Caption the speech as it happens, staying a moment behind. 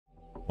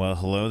Well,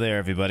 hello there,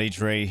 everybody.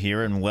 Dre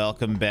here, and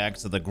welcome back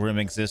to the grim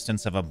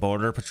existence of a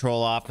border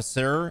patrol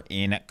officer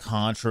in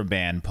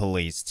Contraband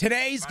police.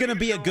 Today's gonna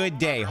be a good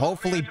day.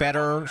 Hopefully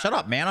better. Shut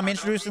up, man. I'm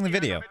introducing the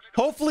video.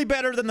 Hopefully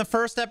better than the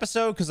first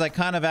episode, because I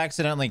kind of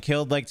accidentally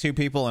killed like 2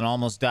 people and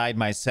almost died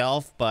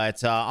myself.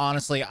 But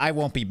honestly, I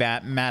won't be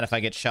mad if I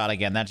get shot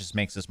again. That just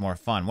makes this more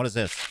fun. What is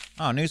this?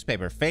 Oh,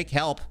 newspaper. Fake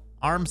help.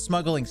 Arms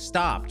smuggling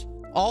stopped.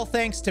 All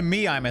thanks to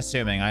me, I'm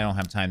assuming. I don't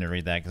have time to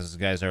read that because this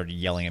guy's already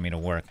yelling at me to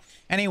work.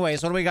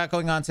 Anyways, what do we got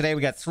going on today?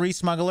 We got 3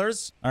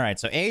 smugglers. All right,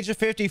 so age of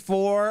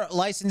 54,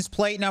 license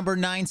plate number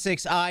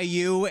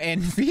 96IU,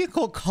 and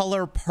vehicle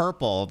color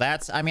purple.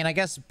 That's, I mean, I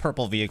guess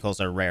purple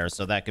vehicles are rare,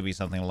 so that could be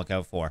something to look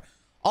out for.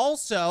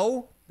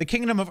 Also, the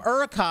Kingdom of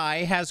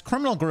Urkai has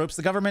criminal groups.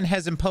 The government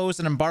has imposed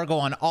an embargo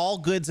on all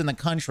goods in the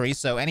country,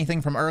 so anything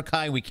from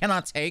Urkai we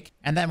cannot take.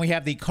 And then we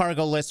have the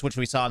cargo list, which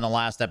we saw in the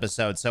last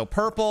episode. So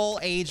purple,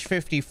 age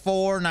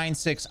 54,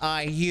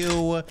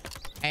 96IU,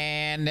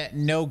 and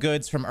no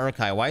goods from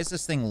Urkai. Why is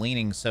this thing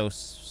leaning so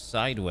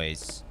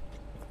sideways?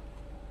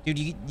 Dude,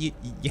 you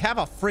have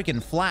a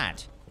freaking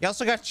flat. You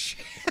also got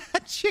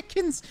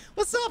chickens.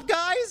 What's up,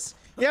 guys?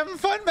 You having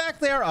fun back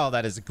there? Oh,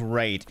 that is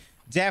great.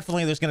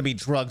 Definitely there's going to be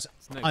drugs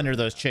under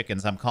those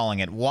chickens. I'm calling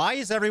it. Why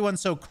is everyone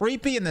so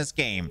creepy in this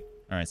game?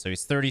 All right, so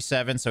he's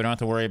 37, so we don't have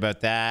to worry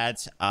about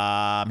that.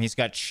 He's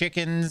got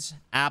chickens,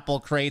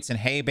 apple crates, and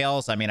hay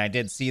bales. I mean, I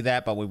did see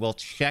that, but we will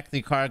check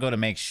the cargo to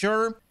make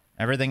sure.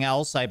 Everything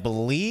else, I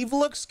believe,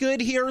 looks good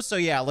here. So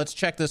yeah, let's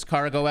check this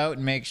cargo out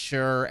and make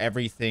sure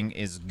everything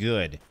is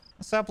good.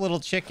 What's up,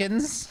 little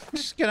chickens? I'm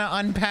just going to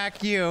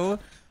unpack you.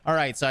 All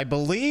right, so I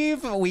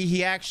believe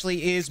he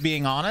actually is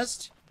being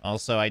honest.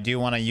 Also, I do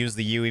want to use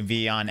the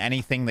UEV on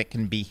anything that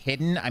can be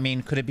hidden. I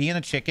mean, could it be in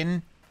a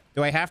chicken?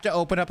 Do I have to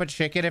open up a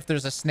chicken if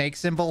there's a snake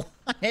symbol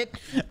on it?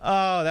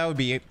 Oh, that would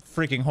be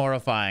freaking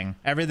horrifying.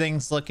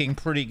 Everything's looking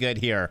pretty good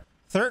here.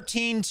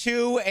 13,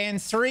 2, and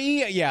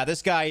 3. Yeah,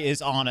 this guy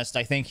is honest.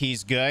 I think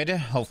he's good.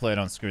 Hopefully I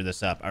don't screw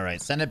this up. All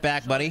right, send it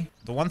back, buddy.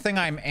 The one thing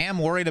I am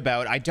worried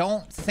about, I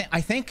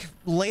think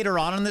later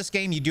on in this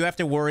game, you do have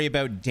to worry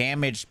about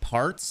damaged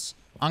parts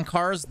on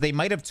cars. They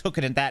might have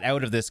taken that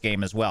out of this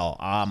game as well.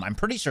 I'm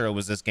pretty sure it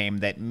was this game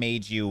that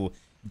made you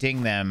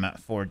ding them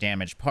for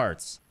damaged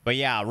parts. But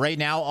yeah, right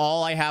now,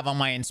 all I have on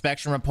my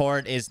inspection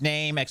report is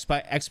name,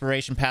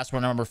 expiration,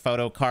 passport number,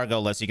 photo, cargo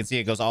list. You can see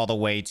it goes all the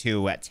way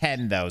to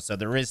 10, though. So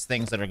there is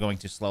things that are going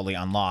to slowly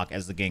unlock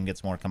as the game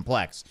gets more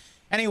complex.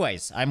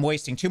 Anyways, I'm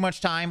wasting too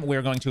much time.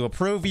 We're going to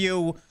approve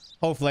you.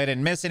 Hopefully I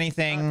didn't miss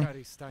anything.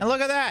 And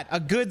look at that. A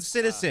good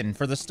citizen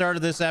for the start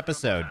of this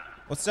episode.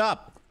 What's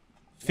up?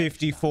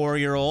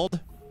 54-year-old.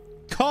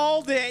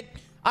 Called it.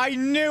 I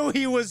knew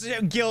he was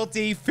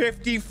guilty.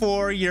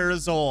 54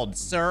 years old.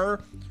 Sir,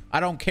 I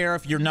don't care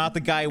if you're not the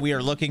guy we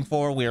are looking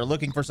for. We are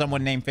looking for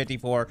someone named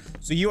 54.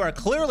 So you are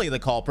clearly the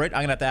culprit. I'm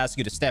going to have to ask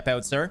you to step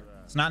out, sir.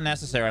 It's not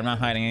necessary. I'm not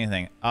hiding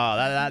anything. Oh,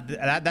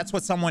 that's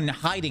what someone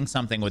hiding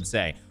something would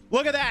say.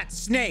 Look at that.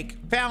 Snake.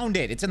 Found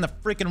it. It's in the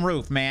freaking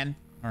roof, man.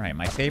 All right,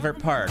 my favorite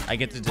part. I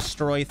get to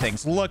destroy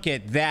things. Look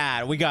at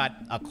that. We got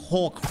a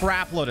whole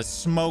crap load of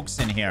smokes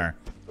in here.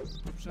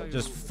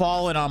 Just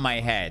falling on my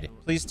head.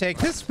 Please take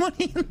this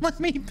money and let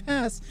me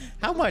pass.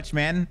 How much,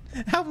 man?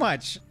 How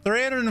much?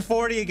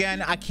 340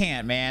 again. I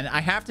can't, man.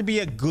 I have to be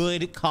a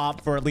good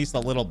cop for at least a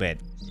little bit.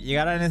 You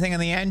got anything in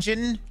the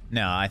engine?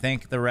 No, I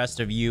think the rest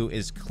of you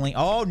is clean.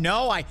 Oh,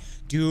 no.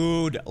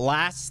 Dude,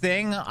 last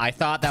thing. I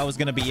thought that was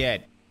going to be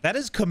it. That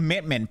is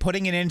commitment.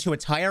 Putting it into a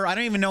tire. I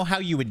don't even know how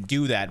you would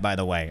do that, by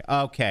the way.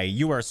 Okay,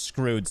 you are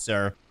screwed,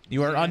 sir.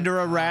 You are under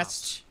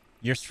arrest.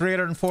 Your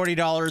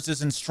 $340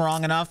 isn't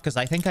strong enough because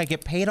I think I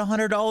get paid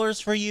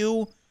 $100 for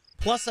you.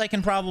 Plus, I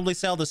can probably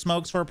sell the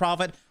smokes for a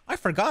profit. I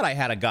forgot I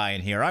had a guy in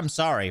here. I'm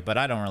sorry, but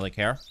I don't really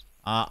care.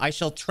 I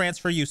shall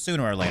transfer you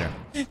sooner or later.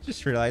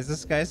 Just realized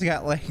this guy's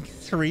got like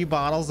 3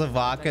 bottles of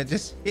vodka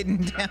just hidden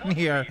down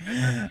here.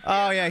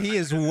 Oh, yeah, he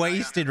is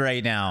wasted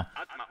right now.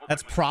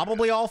 That's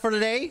probably all for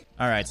today.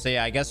 All right, so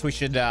yeah, I guess we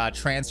should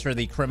transfer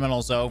the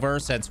criminals over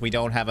since we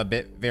don't have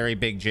a very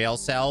big jail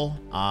cell.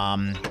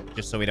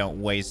 Just so we don't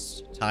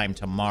waste time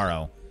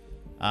tomorrow.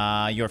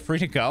 You're free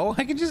to go.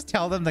 I can just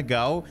tell them to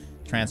go.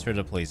 Transfer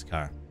to police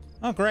car.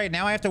 Oh, great.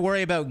 Now I have to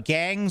worry about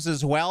gangs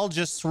as well,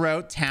 just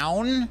throughout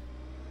town.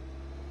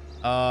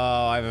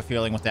 Oh, I have a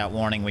feeling with that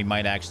warning we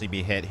might actually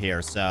be hit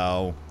here.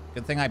 So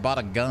good thing I bought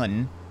a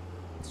gun.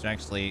 It's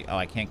actually... Oh,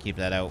 I can't keep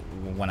that out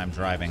when I'm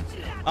driving.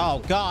 Oh,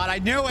 God, I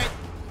knew it.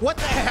 What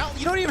the hell?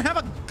 You don't even have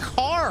a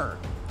car.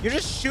 You're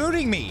just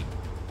shooting me.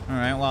 All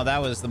right, well, that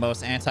was the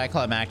most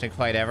anticlimactic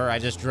fight ever. I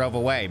just drove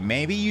away.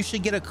 Maybe you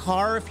should get a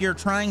car if you're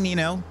trying to, you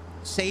know,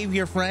 save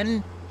your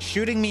friend.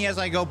 Shooting me as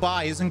I go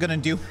by isn't going to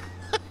do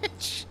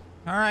much.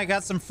 All right,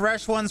 got some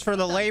fresh ones for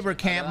the labor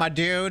camp, my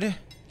dude.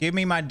 Give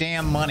me my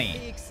damn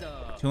money.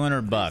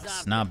 200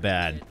 bucks. Not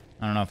bad.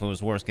 I don't know if it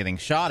was worth getting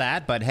shot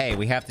at, but hey,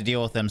 we have to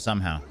deal with them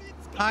somehow.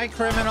 Hi,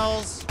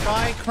 criminals.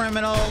 Bye,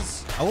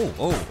 criminals.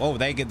 Oh,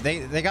 they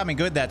got me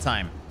good that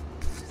time.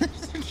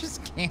 They're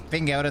just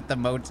camping out at the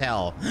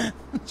motel.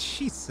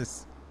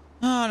 Jesus.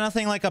 Oh,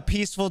 nothing like a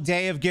peaceful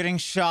day of getting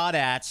shot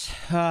at.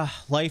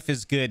 Life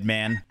is good,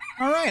 man.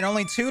 All right,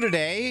 only 2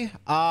 today.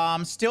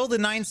 Still the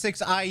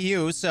 96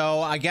 IU,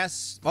 so I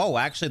guess... Oh,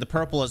 actually the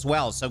purple as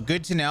well. So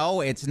good to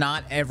know. It's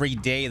not every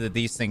day that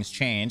these things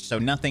change, so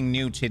nothing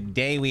new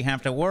today we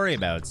have to worry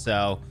about.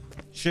 So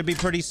should be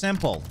pretty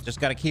simple. Just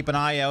got to keep an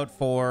eye out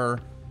for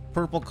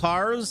purple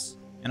cars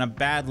and a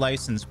bad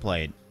license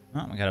plate.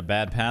 Oh, we got a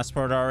bad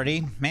passport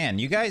already. Man,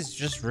 you guys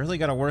just really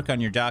got to work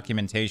on your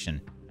documentation.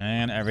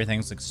 And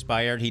everything's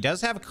expired. He does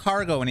have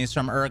cargo and he's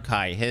from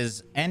Urkai.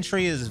 His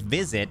entry is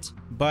visit,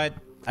 but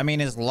I mean,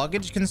 is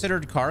luggage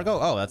considered cargo?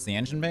 Oh, that's the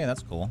engine bay.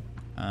 That's cool.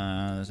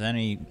 Is there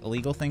any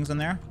illegal things in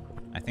there?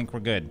 I think we're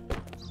good.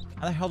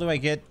 How the hell do I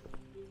get...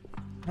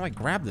 How do I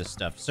grab this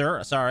stuff?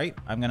 Sir, sorry.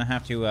 I'm gonna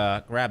have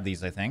to grab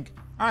these, I think.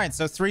 All right,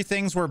 so 3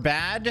 things were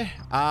bad.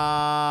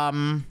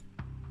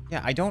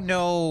 Yeah, I don't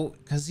know,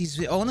 because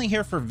he's only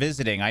here for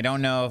visiting. I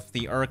don't know if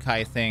the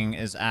Urkai thing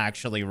is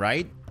actually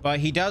right. But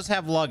he does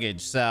have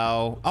luggage,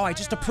 so... Oh, I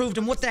just approved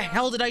him. What the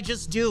hell did I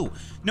just do?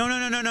 No, no,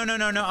 no, no, no, no,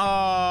 no, no.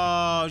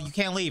 Oh, you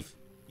can't leave.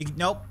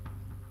 Nope.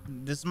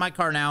 This is my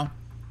car now.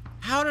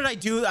 How did I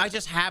do... I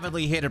just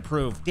avidly hit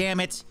approve.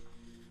 Damn it.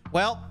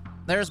 Well,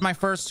 there's my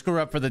first screw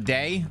up for the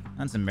day.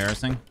 That's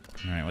embarrassing.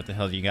 All right, what the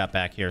hell do you got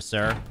back here,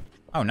 sir?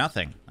 Oh,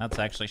 nothing. That's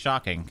actually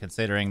shocking,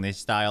 considering the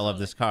style of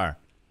this car.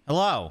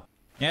 Hello.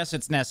 Yes,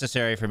 it's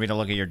necessary for me to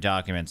look at your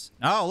documents.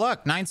 Oh,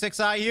 look, 96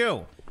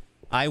 IU.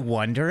 I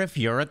wonder if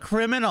you're a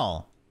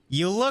criminal.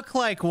 You look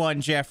like one,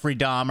 Jeffrey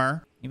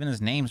Dahmer. Even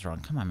his name's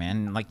wrong. Come on,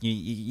 man. Like,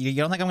 you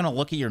don't think I'm gonna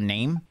look at your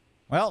name?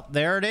 Well,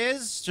 there it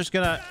is. Just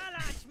gonna...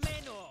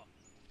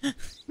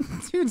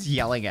 Dude's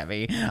yelling at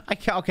me.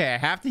 Okay, I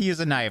have to use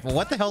a knife.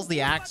 What the hell's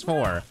the axe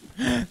for?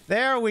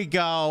 There we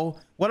go.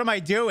 What am I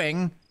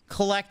doing?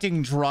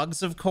 Collecting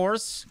drugs, of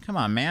course. Come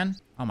on, man.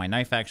 Oh, my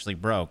knife actually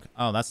broke.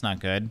 Oh, that's not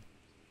good.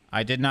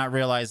 I did not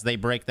realize they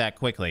break that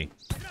quickly.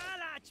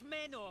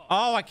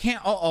 Oh, I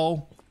can't.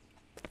 Uh-oh.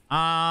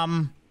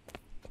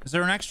 Is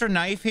there an extra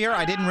knife here?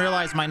 I didn't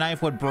realize my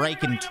knife would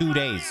break in 2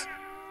 days.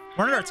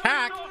 We're under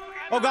attack.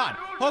 Oh, God.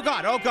 Oh,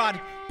 God. Oh, God.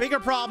 Bigger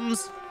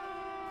problems.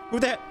 Who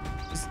the...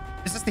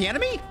 Is this the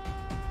enemy?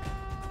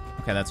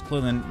 Okay, that's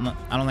clearly...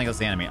 I don't think it's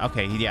the enemy.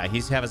 Okay, yeah,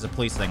 he's has a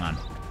police thing on.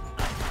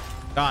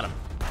 Got him.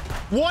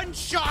 1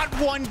 shot,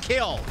 1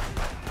 kill.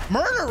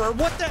 Murderer?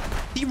 What the...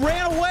 He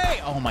ran away.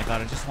 Oh my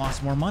God, I just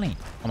lost more money.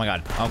 Oh my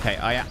God. Okay,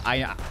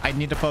 I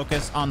need to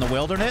focus on the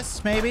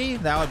wilderness, maybe?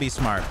 That would be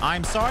smart.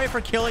 I'm sorry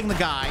for killing the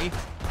guy.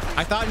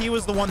 I thought he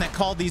was the one that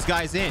called these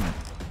guys in.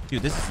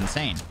 Dude, this is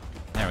insane.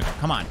 There we go.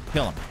 Come on,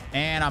 kill him.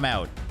 And I'm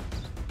out.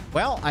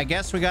 Well, I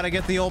guess we got to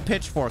get the old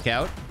pitchfork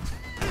out.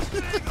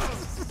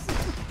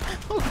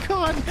 Oh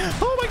God.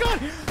 Oh my God.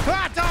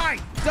 Ah, die.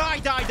 Die,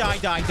 die, die,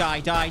 die, die,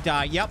 die,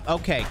 die. Yep.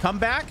 Okay. Come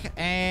back.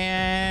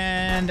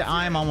 And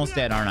I'm almost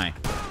dead, aren't I?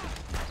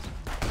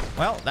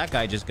 Well, that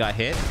guy just got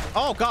hit.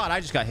 Oh God, I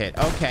just got hit.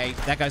 Okay.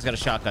 That guy's got a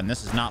shotgun.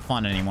 This is not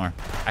fun anymore.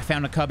 I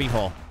found a cubby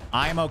hole.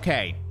 I'm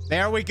okay.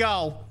 There we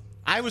go.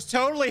 I was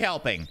totally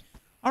helping.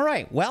 All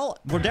right. Well,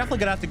 we're definitely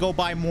going to have to go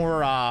buy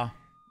more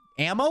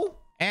ammo.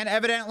 And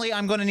evidently,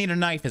 I'm going to need a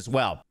knife as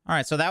well. All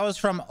right. So that was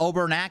from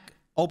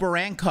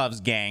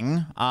Oberankov's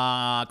gang,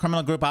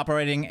 criminal group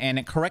operating in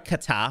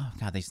Karikatka.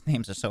 God, these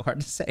names are so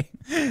hard to say.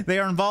 They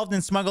are involved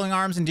in smuggling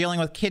arms and dealing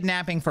with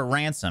kidnapping for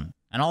ransom.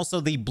 And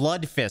also the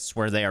blood fists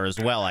were there as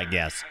well, I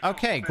guess.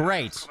 Okay,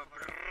 great.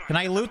 Can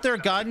I loot their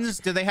guns?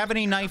 Do they have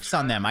any knives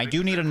on them? I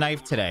do need a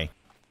knife today.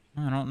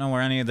 I don't know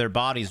where any of their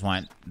bodies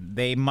went.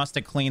 They must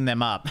have cleaned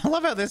them up. I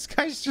love how this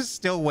guy's just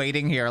still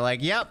waiting here.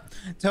 Like, yep,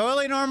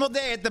 totally normal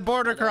day at the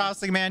border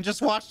crossing, man.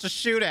 Just watched a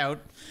shootout.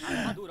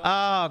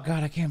 Oh,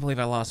 God, I can't believe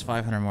I lost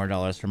 $500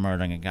 more for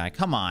murdering a guy.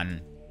 Come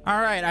on. All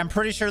right, I'm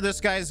pretty sure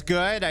this guy's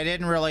good. I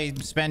didn't really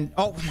spend...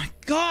 Oh, my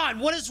God,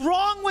 what is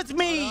wrong with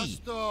me?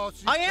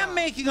 I am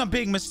making a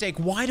big mistake.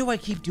 Why do I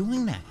keep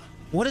doing that?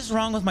 What is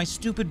wrong with my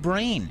stupid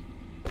brain?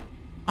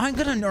 I'm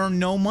gonna earn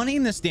no money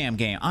in this damn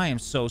game. I am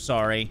so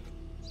sorry.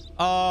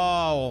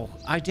 Oh,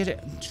 I did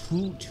it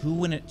two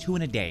in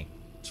a day.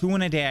 2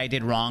 in a day I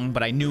did wrong,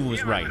 but I knew it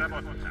was right.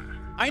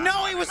 I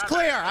know he was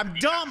clear. I'm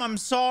dumb. I'm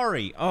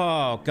sorry.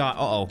 Oh, God.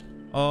 Uh-oh.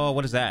 Oh,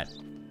 what is that?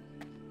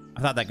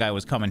 I thought that guy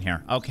was coming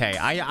here. Okay,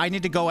 I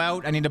need to go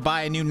out. I need to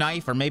buy a new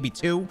knife or maybe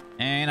 2.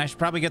 And I should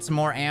probably get some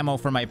more ammo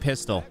for my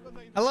pistol.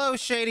 Hello,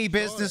 shady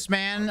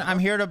businessman. I'm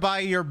here to buy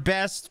your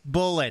best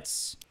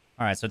bullets.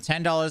 All right, so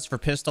 $10 for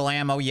pistol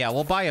ammo. Yeah,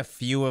 we'll buy a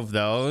few of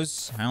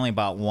those. I only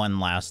bought 1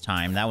 last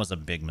time. That was a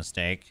big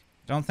mistake.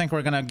 Don't think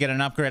we're gonna get an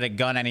upgraded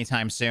gun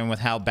anytime soon with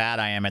how bad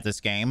I am at this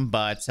game,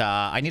 but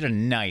I need a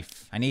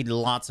knife. I need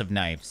lots of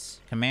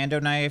knives. Commando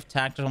knife,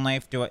 tactical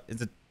knife.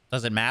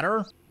 Does it matter?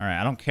 All right,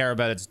 I don't care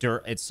about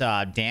its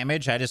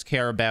damage. I just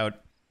care about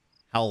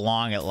how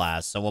long it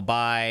lasts. So we'll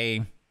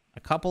buy a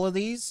couple of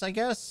these, I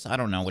guess. I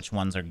don't know which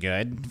ones are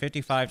good.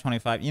 55,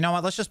 25. You know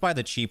what? Let's just buy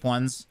the cheap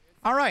ones.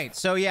 All right,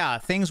 so yeah,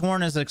 things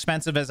weren't as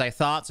expensive as I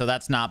thought, so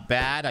that's not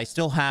bad. I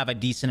still have a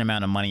decent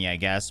amount of money, I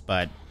guess,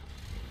 but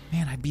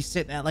man, I'd be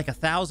sitting at like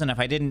 1,000 if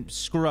I didn't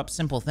screw up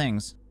simple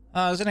things.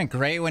 Isn't it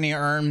great when you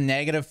earn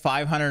negative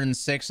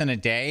 506 in a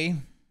day?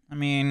 I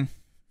mean,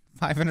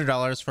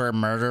 $500 for a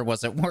murder,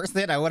 was it worth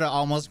it? I would have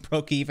almost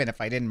broke even if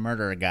I didn't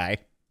murder a guy.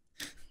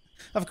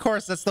 Of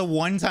course, that's the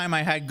one time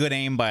I had good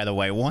aim, by the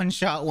way. One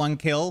shot, one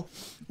kill,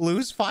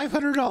 lose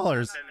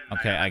 $500.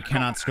 Okay, I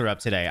cannot screw up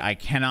today. I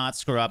cannot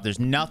screw up. There's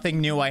nothing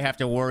new I have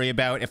to worry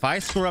about. If I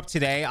screw up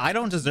today, I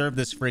don't deserve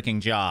this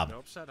freaking job.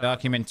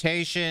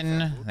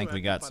 Documentation. I think we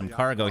got some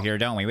cargo here,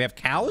 don't we? We have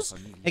cows?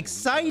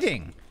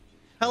 Exciting.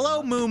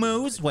 Hello,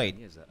 moo-moos. Wait,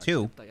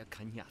 two.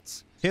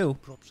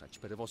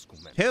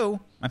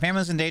 My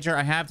family's in danger.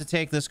 I have to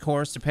take this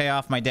course to pay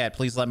off my debt.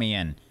 Please let me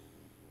in.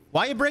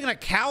 Why are you bringing a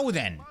cow,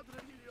 then?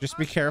 Just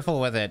be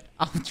careful with it.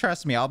 Oh,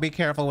 trust me, I'll be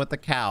careful with the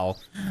cow.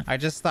 I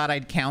just thought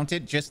I'd count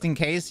it just in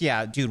case.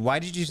 Yeah, dude, why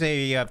did you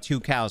say you have 2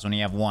 cows when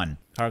you have 1?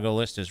 Cargo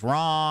list is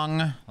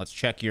wrong. Let's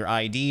check your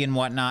ID and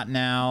whatnot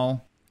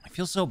now. I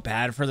feel so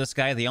bad for this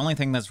guy. The only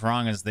thing that's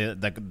wrong is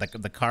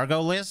the cargo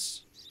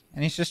list.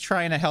 And he's just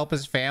trying to help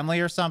his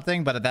family or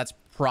something, but that's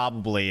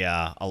probably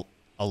a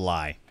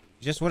lie.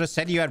 You just would have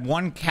said you had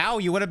 1 cow,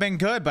 you would have been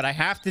good, but I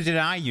have to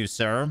deny you,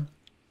 sir.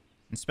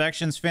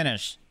 Inspection's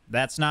finished.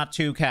 That's not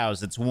 2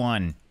 cows, it's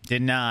 1.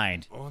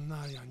 Denied.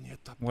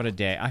 What a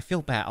day. I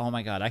feel bad. Oh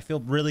my god, I feel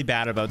really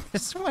bad about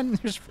this one.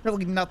 There's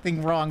really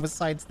nothing wrong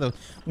besides the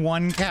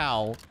 1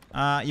 cow.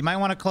 You might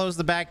want to close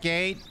the back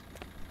gate.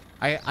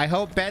 I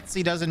hope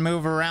Betsy doesn't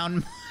move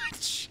around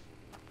much.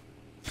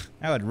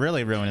 That would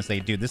really ruin us.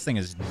 Dude, this thing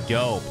is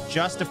dope.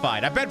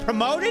 Justified. I've been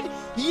promoted?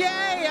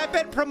 Yay! I've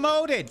been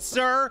promoted,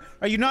 sir!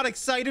 Are you not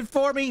excited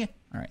for me?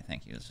 Alright,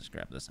 thank you. Let's just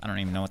grab this. I don't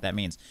even know what that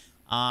means.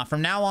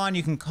 From now on,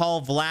 you can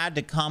call Vlad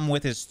to come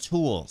with his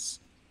tools.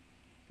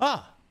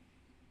 Oh,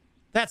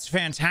 that's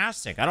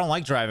fantastic. I don't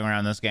like driving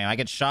around this game. I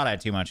get shot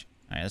at too much.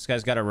 All right, this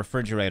guy's got a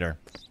refrigerator.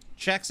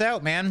 Checks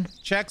out, man.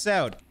 Checks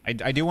out.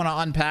 I do want to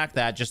unpack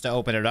that just to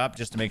open it up,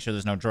 just to make sure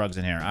there's no drugs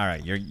in here. All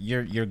right,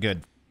 you're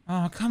good.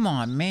 Oh, come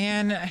on,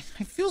 man.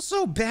 I feel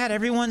so bad.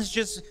 Everyone's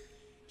just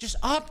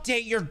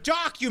update your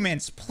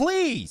documents,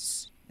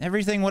 please.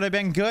 Everything would have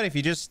been good if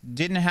you just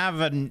didn't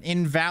have an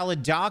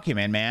invalid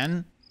document,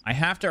 man. I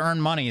have to earn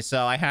money,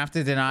 so I have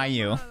to deny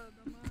you.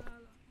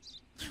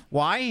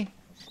 Why?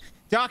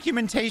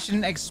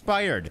 Documentation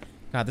expired.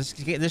 God,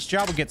 this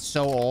job would get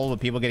so old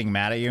with people getting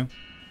mad at you.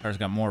 Car's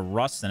got more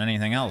rust than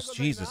anything else.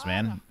 Jesus,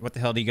 man. What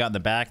the hell do you got in the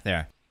back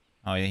there?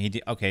 Oh,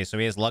 yeah, okay, so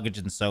he has luggage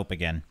and soap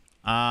again.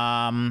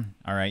 All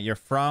right, you're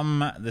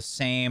from the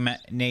same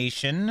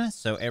nation,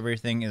 so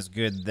everything is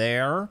good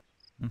there.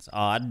 That's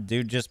odd.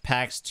 Dude just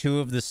packs 2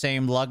 of the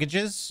same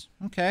luggages.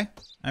 Okay,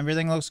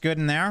 everything looks good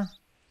in there.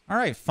 All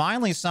right,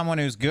 finally someone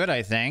who's good,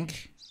 I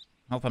think.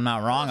 Hope I'm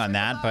not wrong on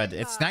that, but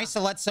it's nice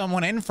to let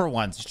someone in for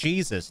once.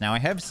 Jesus. Now, I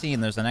have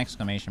seen there's an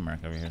exclamation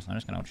mark over here, so I'm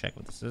just going to check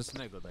what this is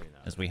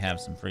as we have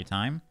some free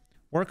time.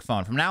 Work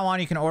phone. From now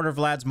on, you can order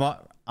Vlad's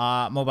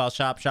mobile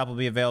shop. Shop will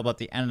be available at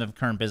the end of the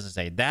current business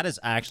day. That is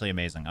actually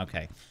amazing.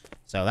 Okay,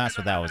 so that's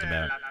what that was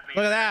about.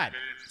 Look at that.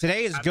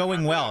 Today is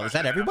going well. Is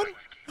that everybody?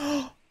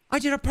 I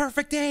did a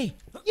perfect day.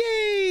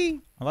 Yay.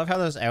 I love how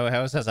this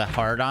outhouse has a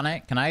heart on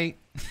it. Can I...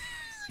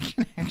 I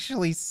can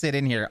actually sit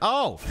in here.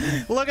 Oh,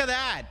 look at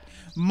that.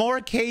 More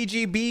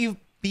KGP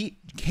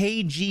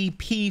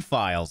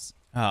files.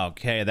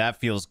 Okay, that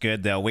feels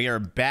good, though. We are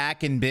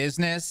back in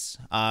business.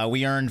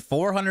 We earned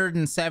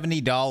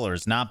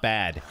 $470. Not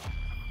bad.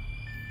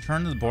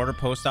 Return to the border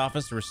post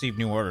office to receive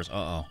new orders.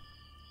 Uh-oh.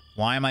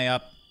 Why am I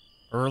up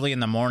early in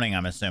the morning,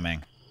 I'm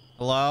assuming?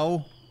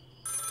 Hello?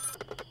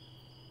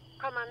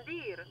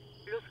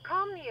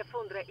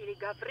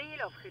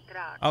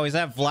 Oh, is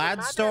that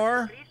Vlad's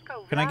store?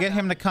 Can I get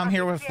him to come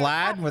here with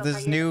Vlad with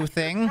his new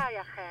thing?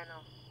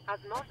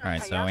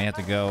 Alright, so we have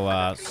to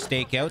go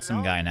stake out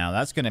some guy now.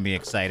 That's going to be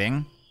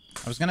exciting.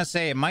 I was going to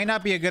say, it might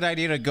not be a good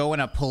idea to go in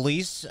a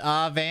police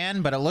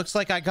van, but it looks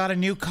like I got a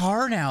new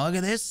car now. Look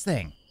at this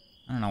thing.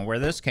 I don't know where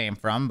this came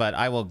from, but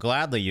I will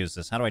gladly use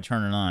this. How do I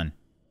turn it on?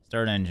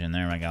 Start engine.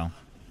 There we go.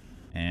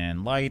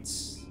 And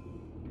lights.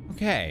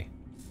 Okay.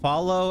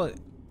 Follow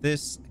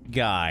this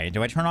guy.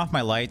 Do I turn off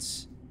my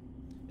lights?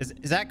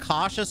 Is that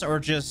cautious or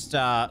just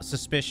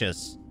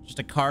suspicious? Just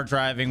a car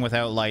driving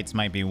without lights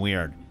might be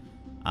weird.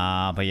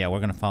 But yeah,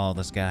 we're gonna follow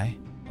this guy.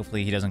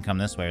 Hopefully he doesn't come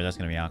this way or that's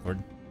gonna be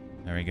awkward.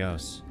 There he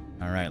goes.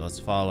 All right, let's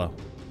follow.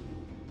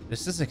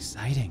 This is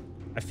exciting.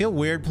 I feel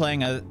weird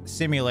playing a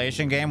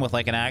simulation game with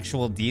like an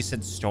actual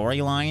decent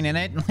storyline in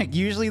it. Like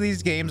usually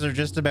these games are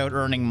just about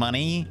earning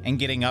money and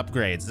getting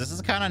upgrades. This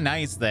is kind of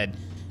nice that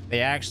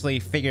they actually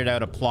figured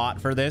out a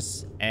plot for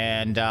this,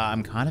 and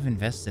I'm kind of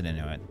invested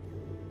into it.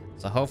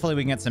 So hopefully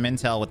we can get some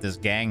intel with this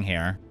gang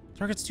here.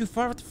 Target's too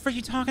far? What the frick are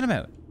you talking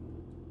about?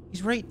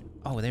 He's right...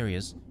 Oh, there he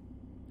is.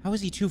 How is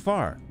he too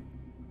far?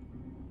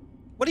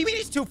 What do you mean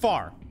he's too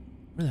far?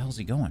 Where the hell is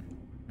he going?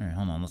 All right,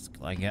 hold on.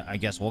 I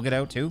guess we'll get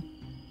out too.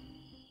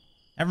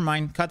 Never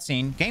mind.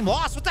 Cutscene. Game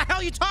lost. What the hell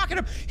are you talking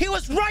about? He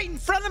was right in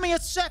front of me a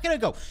second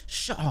ago.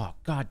 Oh,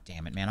 god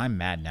damn it, man. I'm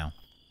mad now.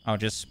 Oh, it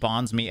just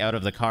spawns me out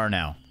of the car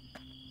now.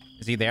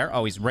 Is he there?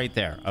 Oh, he's right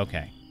there.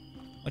 Okay.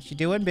 What you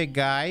doing, big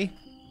guy?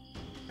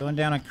 Going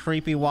down a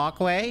creepy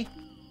walkway.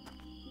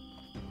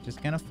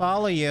 Just gonna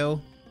follow you.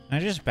 Can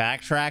I just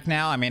backtrack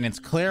now? I mean, it's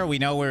clear we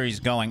know where he's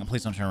going.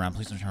 Please don't turn around.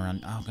 Please don't turn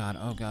around. Oh, God.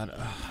 Oh, God.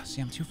 Ugh. See,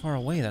 I'm too far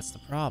away. That's the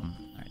problem.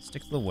 All right,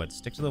 stick to the woods.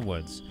 Stick to the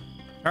woods.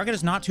 Target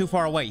is not too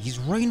far away. He's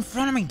right in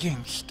front of me,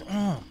 gang.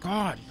 Oh,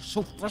 God. You're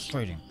so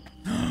frustrating.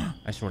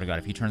 I swear to God,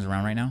 if he turns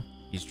around right now,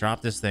 he's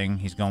dropped this thing.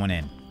 He's going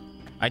in.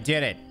 I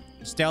did it.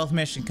 Stealth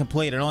mission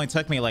complete. It only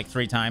took me like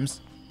 3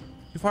 times.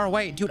 Too far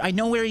away. Dude, I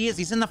know where he is.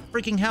 He's in the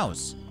freaking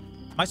house.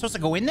 Am I supposed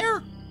to go in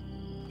there?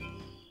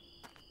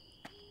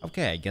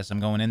 Okay, I guess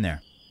I'm going in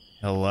there.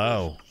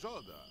 Hello.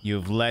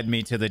 You've led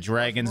me to the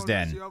dragon's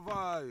den.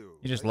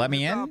 You just let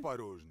me in?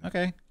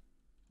 Okay.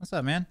 What's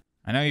up, man?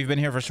 I know you've been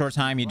here for a short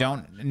time. You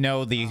don't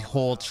know the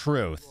whole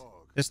truth.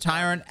 This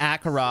tyrant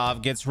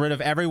Acarist gets rid of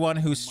everyone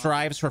who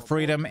strives for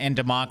freedom and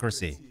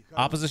democracy.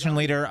 Opposition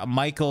leader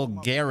Michael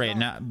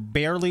Garin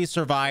barely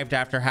survived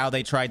after how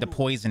they tried to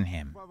poison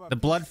him. The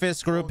Blood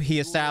Fist group he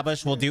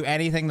established will do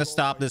anything to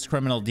stop this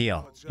criminal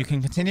deal. You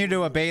can continue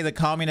to obey the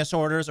communist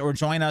orders or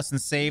join us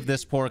and save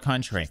this poor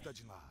country.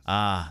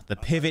 Ah, the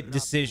pivot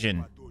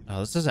decision. Oh,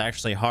 this is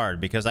actually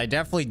hard because I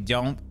definitely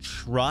don't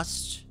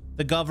trust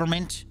the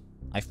government.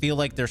 I feel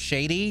like they're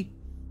shady.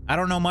 I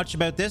don't know much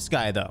about this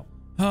guy, though.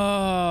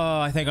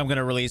 Oh, I think I'm going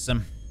to release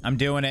him. I'm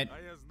doing it.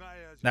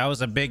 That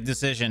was a big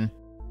decision.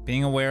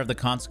 Being aware of the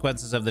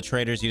consequences of the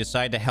traitors, you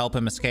decide to help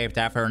him escape.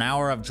 After an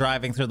hour of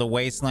driving through the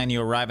wasteland,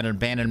 you arrive at an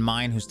abandoned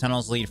mine whose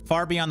tunnels lead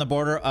far beyond the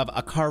border of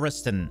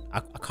Acaristan.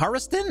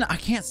 Acaristan? I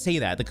can't say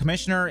that. The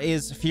commissioner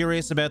is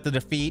furious about the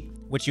defeat,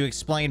 which you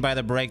explained by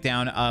the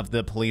breakdown of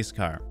the police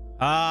car.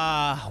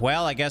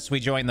 Well, I guess we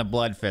joined the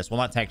Blood Fist. Well,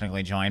 not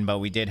technically joined, but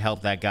we did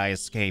help that guy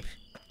escape.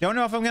 Don't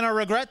know if I'm going to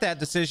regret that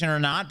decision or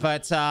not,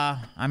 but,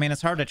 I mean,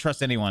 it's hard to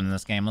trust anyone in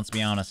this game. Let's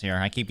be honest here.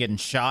 I keep getting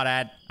shot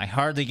at. I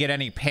hardly get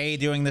any pay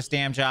doing this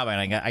damn job,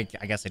 and I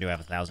guess I do have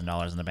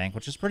 $1,000 in the bank,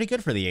 which is pretty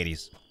good for the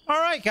 80s. All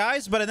right,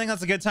 guys, but I think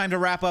that's a good time to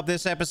wrap up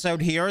this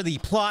episode here. The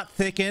plot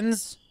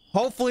thickens.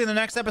 Hopefully in the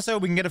next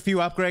episode we can get a few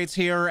upgrades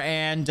here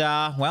and,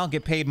 well,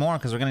 get paid more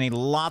because we're going to need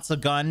lots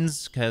of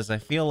guns because I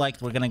feel like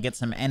we're going to get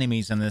some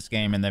enemies in this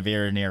game in the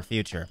very near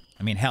future.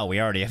 I mean, hell, we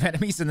already have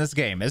enemies in this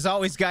game. As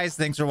always, guys,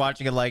 thanks for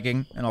watching and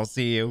liking, and I'll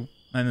see you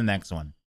in the next one.